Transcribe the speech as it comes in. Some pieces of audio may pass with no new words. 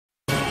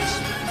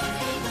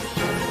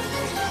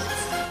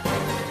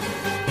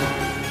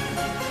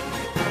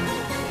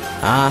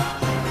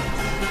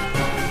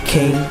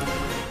King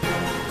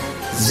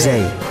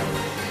Zay.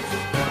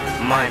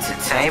 My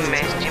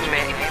entertainment,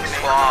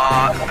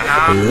 squad,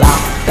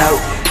 Locked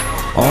out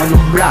on the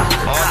block.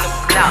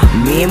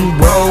 Me and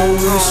bro,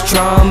 we was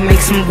tryna make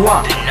some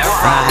guap.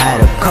 I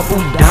had a couple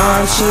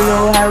dimes,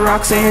 Chino had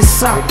rocks in his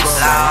socks.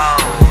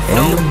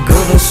 In the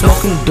building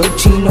smoking dope,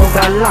 Chino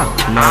got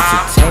locked. My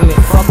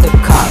entertainment, fuck the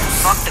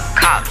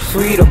cops.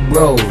 Free the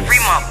bros.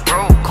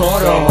 Call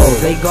the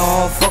hoes, they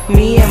gon' fuck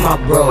me and my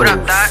bros. What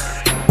up, Doc?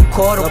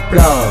 Call the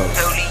plugs.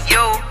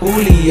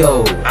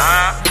 Julio,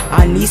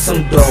 I need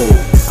some dough.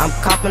 I'm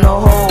copping a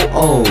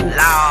whole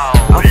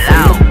I'm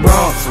from the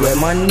Bronx where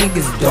my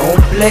niggas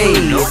don't play.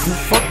 If you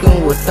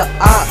fucking with the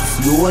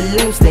ops, you a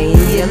lame, stay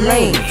in your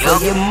lane. For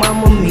your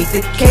mama meet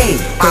the K,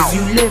 cause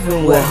you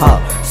living with her.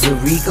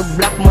 Zariga,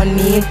 Black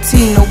Money and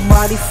T,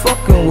 nobody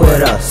fucking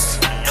with us.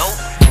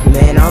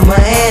 Man, I'm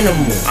an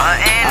animal,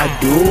 I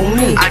do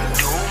me.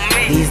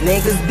 These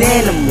niggas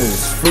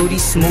animals, fruity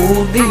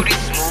smoothie.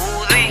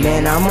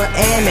 Man, I'm an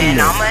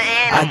animal,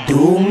 I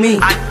do me.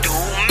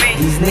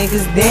 These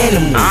niggas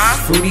animals,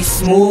 fruity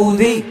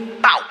smoothie.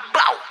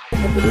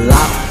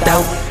 Locked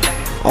out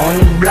on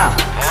the block.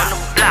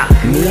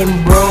 Me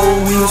and bro,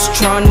 we was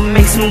tryna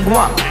make some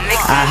guap.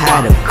 I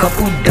had a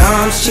couple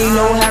dimes,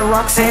 Chino had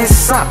rocks and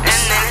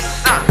socks.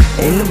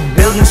 In the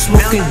building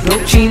smoking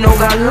dope, Chino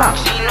got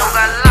locked.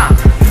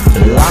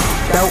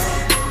 Locked out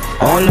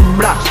on the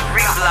block.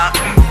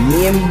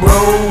 Me and bro,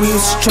 we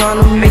was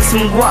tryna make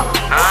some guap.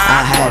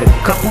 I had a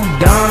couple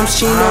dimes,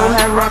 Chino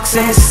had rocks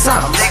and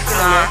socks.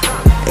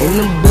 In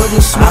the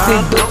building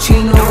smoking dope,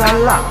 Chino got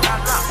locked.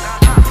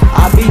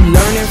 I be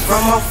learning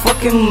from my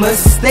fucking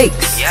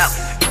mistakes.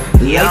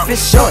 Life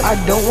is short, I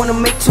don't wanna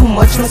make too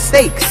much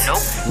mistakes.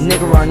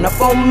 Nigga run up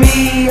on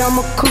me,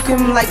 I'ma cook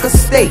him like a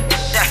steak.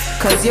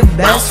 Cause your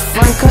best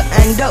friend could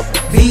end up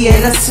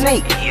being a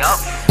snake.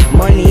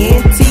 Money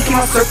antique,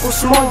 my circle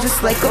small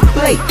just like a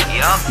plate.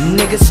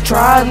 Niggas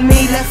tried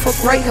me, left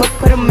hook, right hook,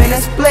 put him in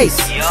his place.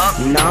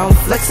 Now I'm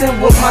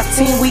flexing with my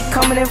team, we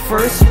coming in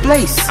first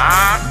place.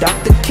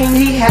 Dr. King,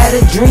 he had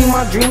a dream,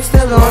 my dream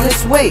still on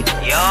its way.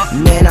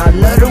 Man, I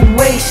love the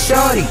way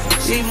shorty,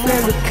 she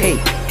flip a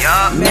cake.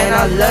 Man,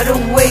 I love the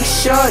way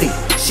shorty,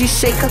 she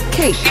shake her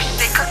cake.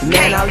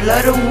 Man, I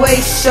love the way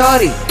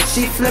shorty,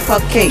 she flip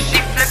her cake.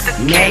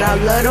 Man, I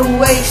love the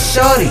way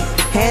shorty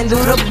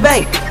handle the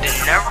bank.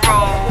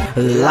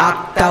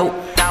 Locked out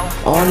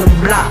on the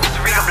block.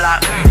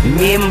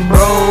 Me and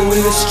bro, we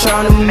was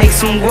tryna make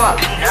some guap.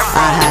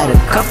 I had a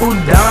couple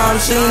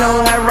dimes,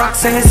 Chino had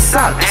rocks in his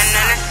socks.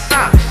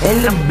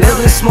 In the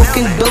building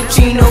smoking dope,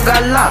 Chino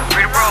got locked.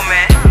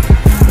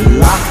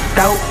 Locked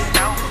out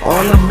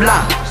on the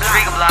block.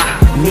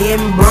 Me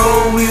and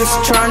bro, we was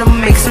tryna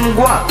make some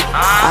guap.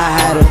 I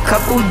had a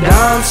couple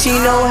dimes,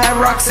 Chino had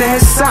rocks in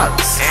his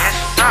socks.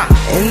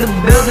 In the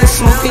building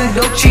smoking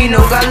dope, Chino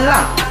got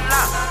locked.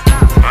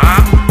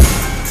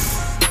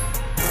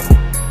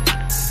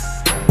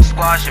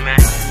 Squashing, man.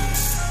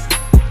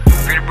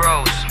 Free the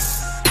bros.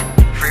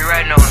 Free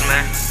Red Nose,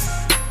 man.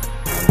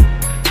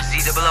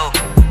 Z double O.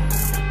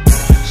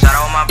 Shout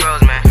out all my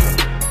bros, man.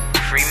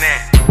 Free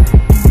man.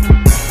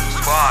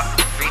 Squad.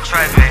 Free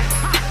tribe, man.